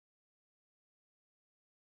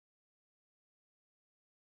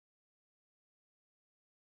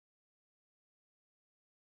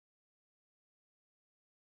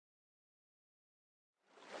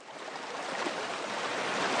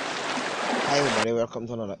everybody, welcome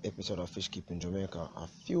to another episode of Fish Keeping Jamaica. A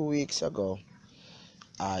few weeks ago,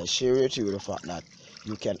 I shared with you the fact that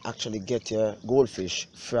you can actually get your goldfish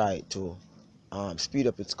fried to speed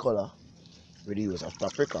up its color with the use of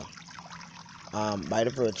paprika. By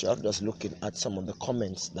the virtue of just looking at some of the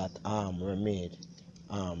comments that were made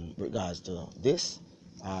regards to this,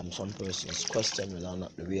 some persons question whether or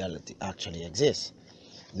not the reality actually exists.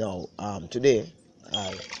 Now, today,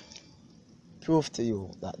 I prove to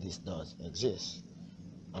you that this does exist.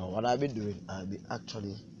 What I've been doing, I've been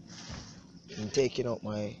actually taking out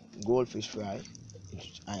my goldfish fry,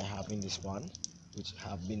 which I have in this pond, which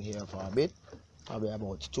have been here for a bit, probably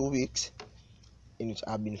about 2 weeks, in which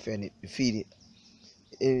I've been feeding it.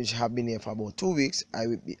 In which have been here for about 2 weeks.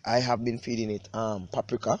 I have been feeding it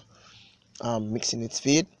paprika, mixing its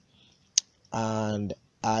feed, and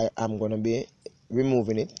I am gonna be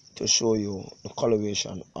removing it to show you the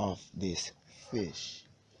coloration of this fish.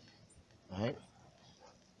 Right?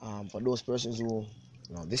 For those persons who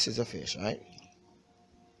know, this is a fish, right?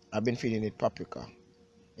 I've been feeding it paprika.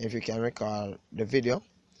 If you can recall the video,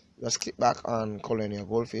 just click back on coloring your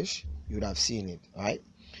goldfish, you would have seen it, right?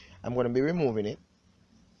 I'm going to be removing it,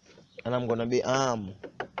 and I'm going to be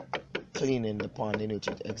cleaning the pond in which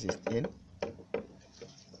it exists in.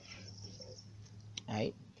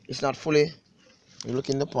 Right? It's not fully, you look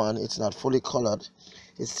in the pond, it's not fully colored.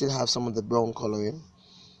 It still has some of the brown coloring,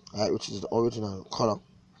 right, which is the original color.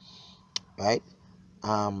 Right?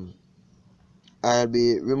 I'll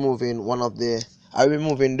be removing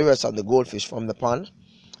the rest of the goldfish from the pond,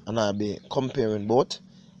 and I'll be comparing both,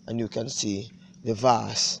 and you can see the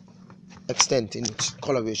vast extent in which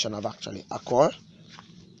coloration have actually occurred.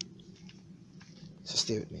 So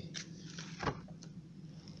stay with me.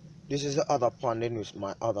 This is the other pond in which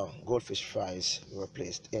my other goldfish fries were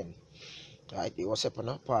placed in. Right? It was separate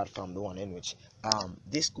apart from the one in which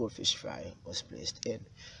this goldfish fry was placed in.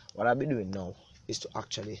 What I'll be doing now is to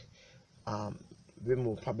actually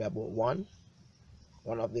remove probably about one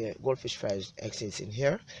of the goldfish fries exists in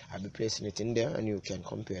here. I'll be placing it in there, and you can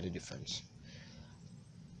compare the difference.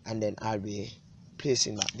 And then I'll be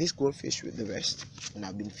placing this goldfish with the rest, and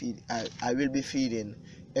I will be feeding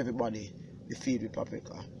everybody the feed with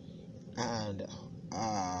paprika, and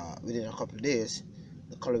within a couple of days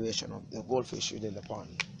the coloration of the goldfish within the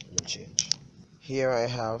pond will change. Here I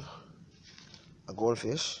have a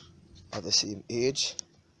goldfish of the same age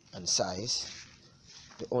and size.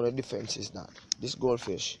 The only difference is that this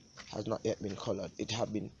goldfish has not yet been colored.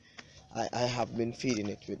 I have been feeding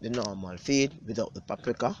it with the normal feed without the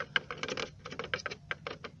paprika.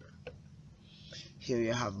 Here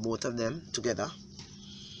you have both of them together.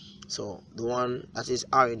 So the one that is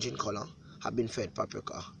orange in color have been fed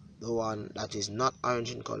paprika. The one that is not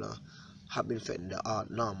orange in color have been fed the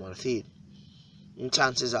normal feed. And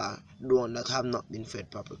chances are the one that have not been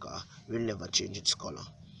fed paprika will never change its color.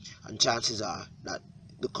 And chances are that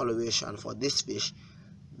the coloration for this fish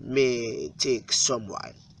may take some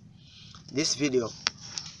while. This video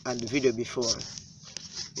and the video before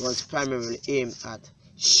was primarily aimed at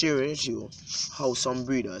sharing with you how some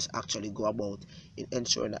breeders actually go about in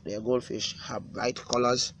ensuring that their goldfish have bright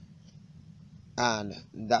colors, and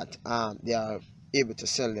that they are able to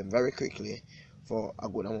sell them very quickly for a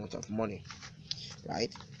good amount of money.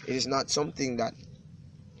 Right? It is not something that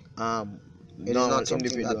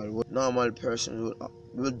normal person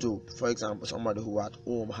will do. For example, somebody who at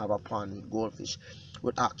home have a pond with goldfish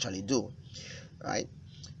would actually do, right?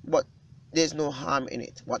 But there's no harm in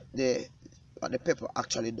it. What the pepper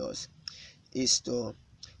actually does is to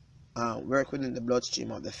work within the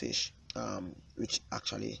bloodstream of the fish, which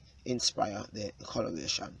actually inspire the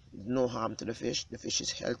coloration. No harm to the fish. The fish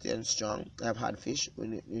is healthy and strong. I've had fish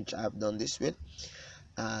which I've done this with,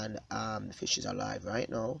 and the fish is alive right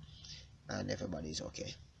now, and everybody's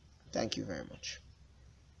okay. Thank you very much.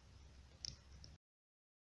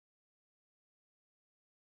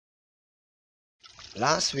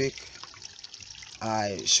 Last week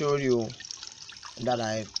I showed you that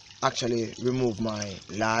I actually removed my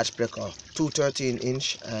large plecker, 2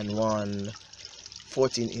 13-inch and 1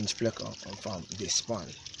 14-inch plecker from this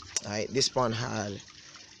pond. Right? This pond had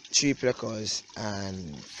 3 pleckers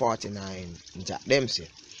and 49 Jack Dempsey.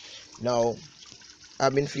 Now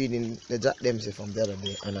I've been feeding the Jack Dempsey from the other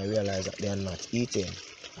day, and I realized that they are not eating.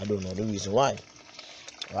 I don't know the reason why.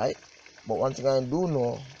 Right? But one thing I do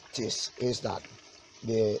know is that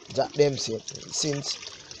the Jack Dempsey, since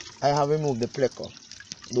I have removed the plecker,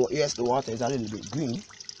 though yes, the water is a little bit green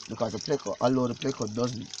because the plecker, although the plecker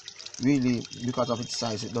doesn't really, because of its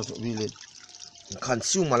size, it doesn't really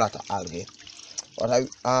consume a lot of algae, but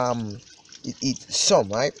it eats some,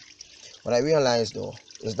 right? But I realized though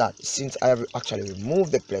is that since I have actually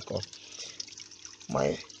removed the pleco,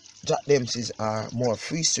 my jack dempseys are more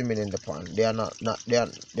free swimming in the pond. They are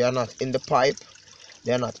they are not in the pipe,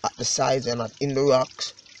 they are not at the sides, they are not in the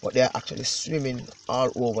rocks, but they are actually swimming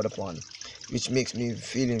all over the pond, which makes me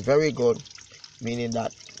feeling very good, meaning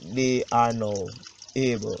that they are now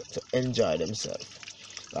able to enjoy themselves,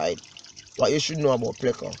 right? What you should know about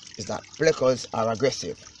pleco is that plecos are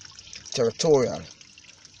aggressive, territorial.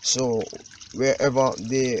 So wherever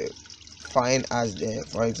they find as their,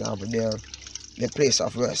 for example, their place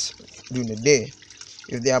of rest during the day,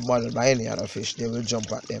 if they are bothered by any other fish, they will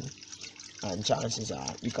jump at them, and chances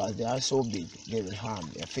are, because they are so big, they will harm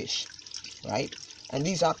their fish, right? And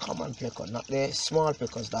these are common pleco, not the small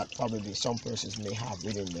plecos that probably some persons may have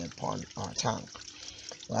within their pond or tank,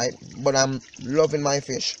 right? But I'm loving my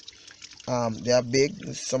fish. They are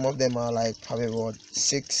big. Some of them are like probably about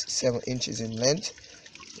 6-7 inches in length.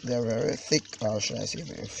 They're very thick, or should I say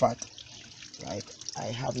very fat, right?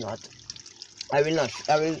 I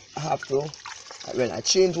will have to, when I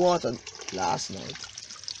changed water last night,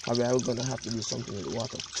 probably I was gonna have to do something with the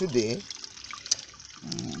water today.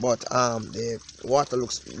 But the water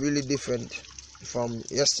looks really different from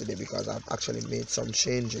yesterday because I've actually made some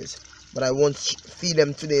changes. But I won't feed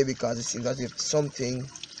them today because it seems as if something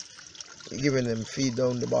giving them feed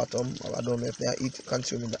down the bottom. I don't know if they are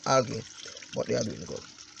consuming the algae, but they are doing good.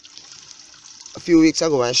 A few weeks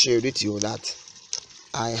ago I shared with you that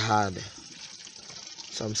I had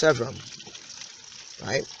some severum,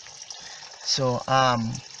 right? So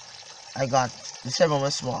I got the severum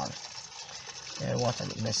was small. The water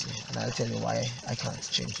look messy, and I'll tell you why I can't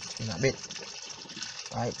change it in a bit,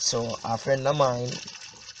 right? So a friend of mine,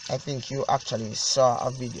 I think you actually saw a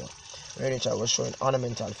video where I was showing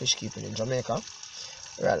ornamental fish keeping in Jamaica.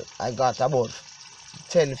 Well, I got about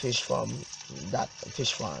 10 fish from that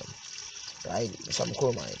fish farm, right? Some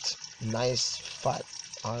chromite, nice fat,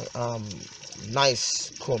 nice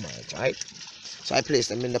chromite, right? So I placed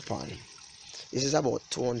them in the pond. This is about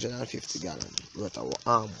 250 gallons worth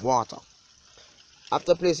of water.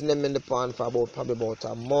 After placing them in the pond for probably about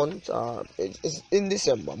a month, it's in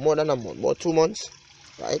December, more than a month, about 2 months,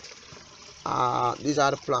 right? These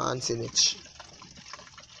are the plants in it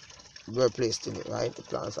were placed in it, right? The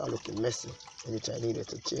plants are looking messy, which I needed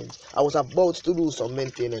to change. I was about to do some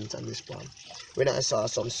maintenance on this pond when I saw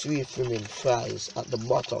some sweet swimming fries at the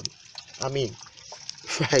bottom. I mean,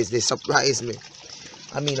 fries, they surprised me.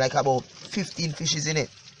 I mean, like about 15 fishes in it,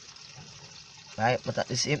 right? But at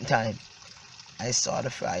the same time, I saw the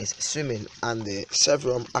fries swimming, and the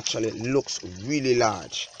severum actually looks really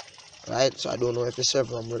large, right? So I don't know if the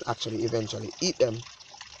severum will actually eventually eat them,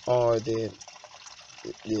 or the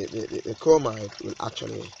chromite will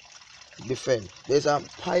actually defend. There's a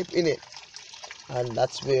pipe in it, and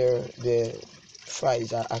that's where the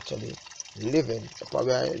fries are actually living. So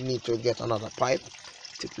probably I need to get another pipe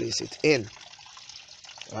to place it in,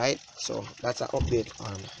 right? So that's an update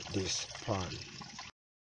on this pond.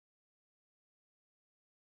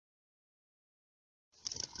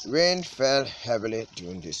 Rain fell heavily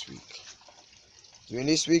during this week.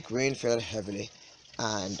 Rain fell heavily,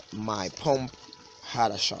 and my pump had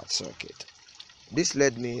a short circuit. This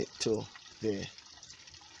led me to the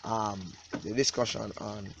discussion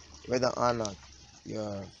on whether or not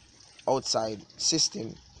your outside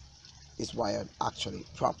system is wired actually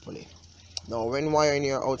properly. Now, when wiring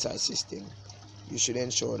your outside system, you should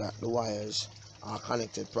ensure that the wires are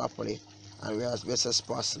connected properly, and as best as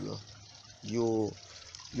possible, you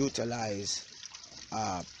utilize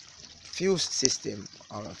a fuse system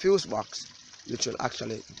or a fuse box, which will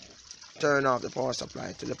actually turn off the power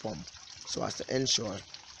supply to the pump, so as to ensure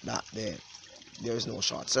that there is no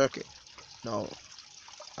short circuit. Now,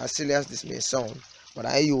 as silly as this may sound, but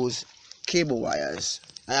I use cable wires.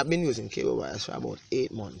 I have been using cable wires for about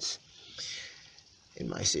 8 months in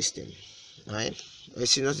my system, right?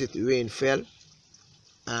 As soon as the rain fell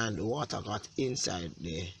and the water got inside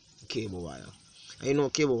the cable wire, and you know,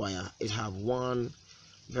 cable wire, it have one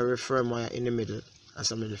very firm wire in the middle and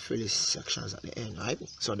some little frilly sections at the end, right?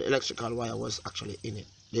 So the electrical wire was actually in it.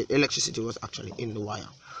 The electricity was actually in the wire.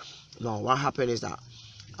 Now, what happened is that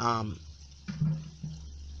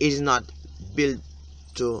it is not built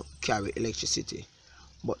to carry electricity,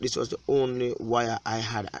 but this was the only wire I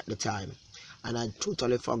had at the time, and I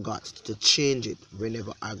totally forgot to change it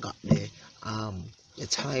whenever I got the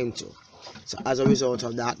time to. So as a result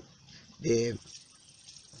of that,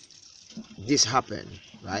 this happened,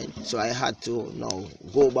 right? So I had to now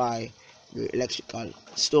go by the electrical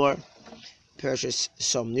store, purchase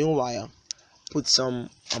some new wire, put some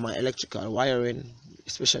of my electrical wiring,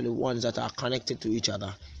 especially ones that are connected to each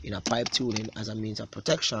other in a pipe tuning as a means of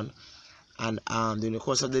protection. And during the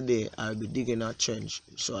course of the day, I'll be digging a trench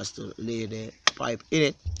so as to lay the pipe in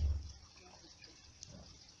it,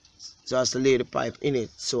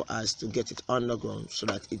 so as to get it underground so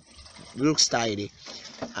that it looks tidy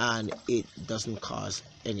and it doesn't cause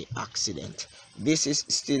any accident. This is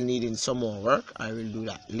still needing some more work. I will do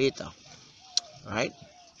that later. All right,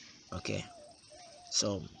 okay,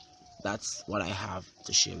 so that's what I have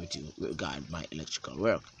to share with you regarding my electrical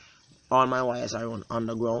work. All my wires are run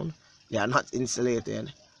underground. They are not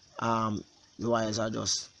insulated. The wires are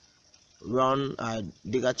just run. I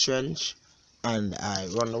dig a trench and I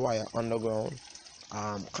run the wire underground,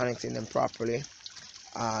 connecting them properly.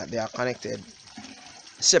 They are connected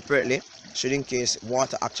separately, so in case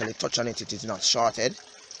water actually touch on it, it is not shorted.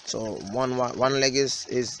 So one leg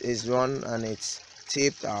is run and it's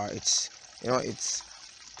taped, or it's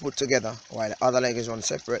put together, while the other leg is run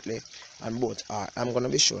separately, and both are, I'm going to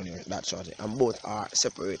be showing you that shortly, and both are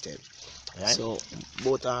separated. Right? So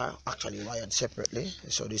both are actually wired separately.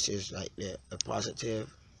 So this is like the positive,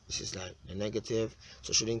 this is like the negative.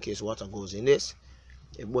 So should in case water goes in this,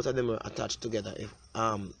 if both of them are attached together, if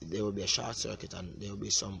there will be a short circuit and there will be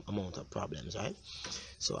some amount of problems, right?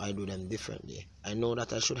 So I do them differently. I know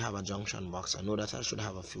that I should have a junction box, I know that I should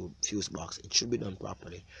have a fuse box. It should be done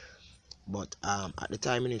properly, but at the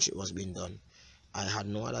time in which it was being done, I had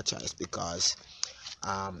no other choice, because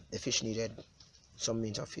the fish needed some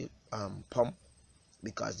means of pump,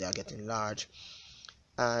 because they are getting large,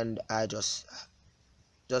 and I it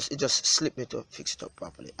just slipped me to fix it up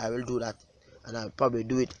properly. I will do that, and I'll probably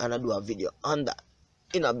do it, and I'll do a video on that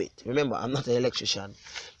in a bit. Remember, I'm not an electrician,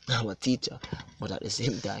 I'm a teacher, but at the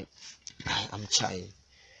same time I am trying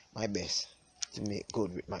my best to make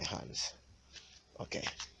good with my hands. Okay,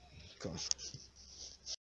 cool.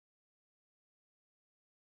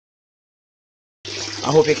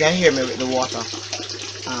 I hope you can hear me with the water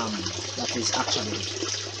that is actually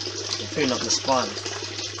filling up the spawn.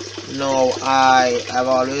 Now, I have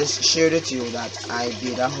always shared with you that I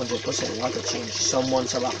did 100% water change some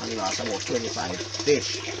months back and lost about 25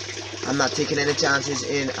 fish. I'm not taking any chances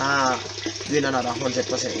in doing another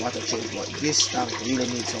 100% water change, but this tank really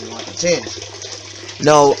needs some water change.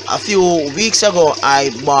 Now, a few weeks ago, I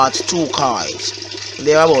bought two coils.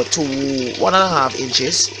 They are about 1.5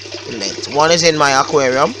 inches in length. One is in my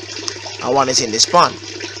aquarium and one is in this pond.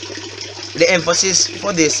 The emphasis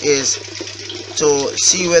for this is to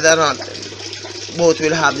see whether or not both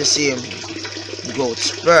will have the same growth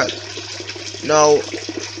spurt. Now,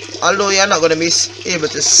 although you're not going to be able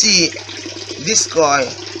to see this guy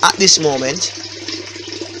at this moment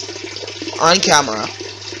on camera,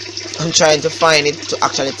 I'm trying to find it to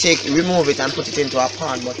actually remove it and put it into a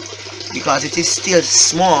pond, but because it is still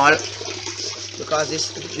small, because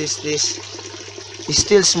this is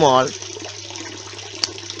still small,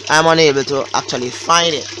 I'm unable to actually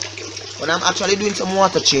find it. When I'm actually doing some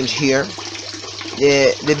water change here,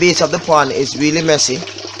 the base of the pond is really messy,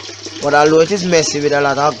 but although it is messy with a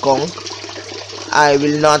lot of gunk, I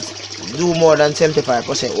will not do more than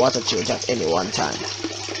 75% water change at any one time.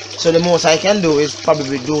 So the most I can do is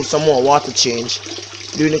probably do some more water change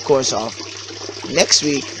during the course of next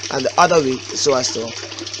week and the other week, so as to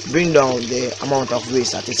bring down the amount of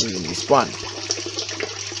waste that is in this pond.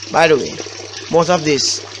 By the way, most of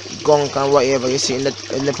this gunk and whatever you see in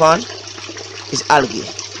the pond is algae,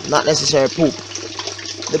 not necessarily poop.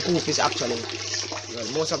 The poop is actually, well,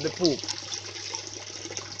 most of the poop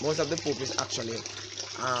is actually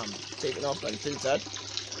taken off and filtered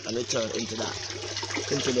and returned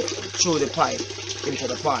through the pipe into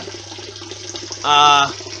the pond.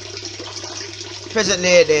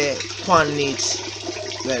 Presently the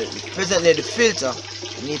filter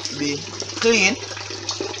needs to be clean,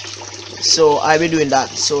 so I'll be doing that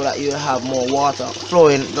so that you have more water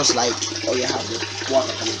flowing, just like how you have the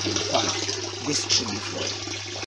water coming from the pond. This should be flowing.